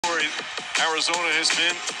story Arizona has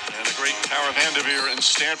been, and a great Tara Vanderveer in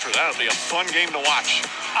Stanford. That'll be a fun game to watch.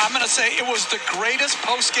 I'm going to say it was the greatest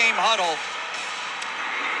post-game huddle.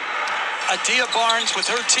 Adia Barnes with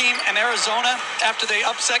her team in Arizona after they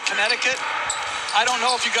upset Connecticut. I don't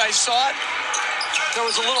know if you guys saw it. There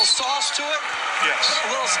was a little sauce to it. Yes. A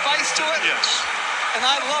little spice to it. Yes. And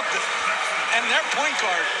I loved it. And their point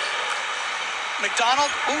guard,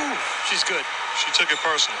 McDonald, ooh, she's good. She took it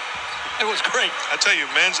personal. It was great. I tell you,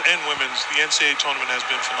 men's and women's, the NCAA tournament has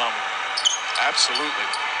been phenomenal. Absolutely.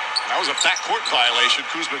 That was a backcourt violation.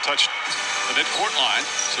 Kuzma touched the midcourt line,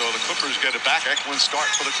 so the Clippers get it back. Excellent start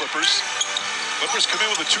for the Clippers. Clippers come in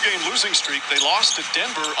with a 2-game losing streak. They lost to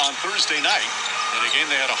Denver on Thursday night. And again,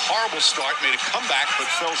 they had a horrible start, made a comeback, but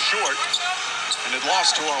fell short. And had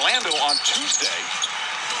lost to Orlando on Tuesday.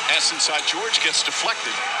 Pass inside George gets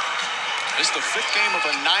deflected. This is the 5th game of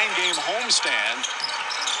a 9-game homestand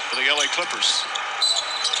for the LA Clippers.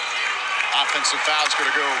 Offensive foul's going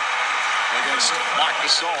to go against Marc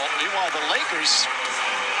Gasol. Meanwhile, the Lakers,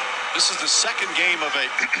 this is the 2nd game of a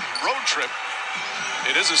road trip.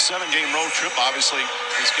 It is a 7-game road trip. Obviously,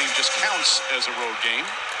 this game just counts as a road game.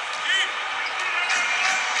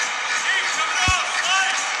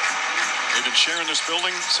 They've been sharing this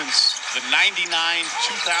building since the 99-2000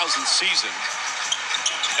 season.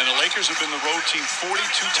 And the Lakers have been the road team 42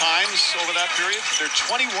 times over that period. They're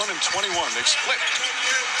 21-21. They've split.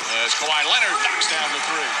 As Kawhi Leonard knocks down the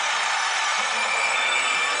 3.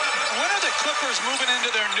 When are the Clippers moving into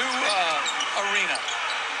their new arena?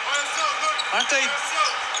 Aren't they?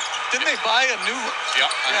 Didn't they buy a new? Yeah,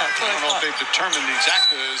 I don't know if they've determined the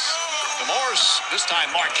exact is. The Morris, this time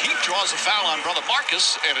Markieff draws a foul on brother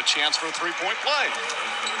Marcus and a chance for a 3-point play.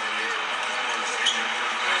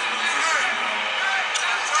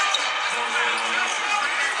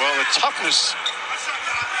 Well, the toughness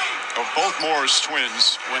of both Morris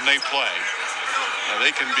twins when they play,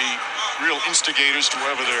 they can be real instigators to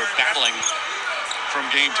whoever they're battling from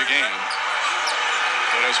game to game.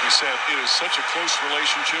 But as we said, it is such a close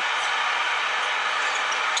relationship.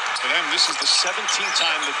 For them, this is the 17th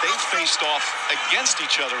time that they've faced off against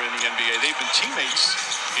each other in the NBA. They've been teammates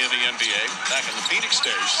in the NBA back in the Phoenix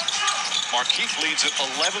days. Markieff leads it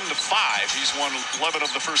 11-5. He's won 11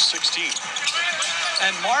 of the first 16.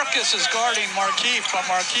 And Marcus is guarding Markieff, but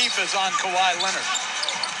Markieff is on Kawhi Leonard.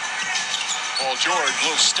 Paul George,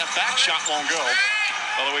 little step back shot won't go.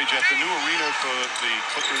 By the way, Jeff, the new arena for the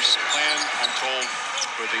Clippers plan, I'm told,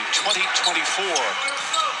 for the 2024.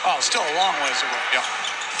 Oh, still a long ways away. Yeah.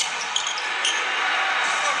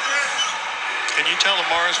 Can you tell the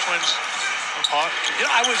Morris twins apart? You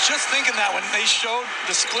know, I was just thinking that when they showed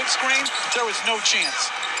the split screen, there was no chance.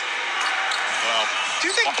 Well, do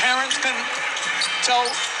you think parents can tell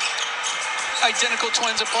identical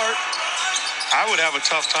twins apart? I would have a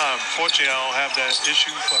tough time. Fortunately, I don't have that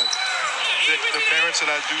issue, but the parents that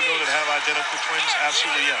I do know that have identical twins,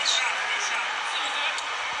 absolutely yes.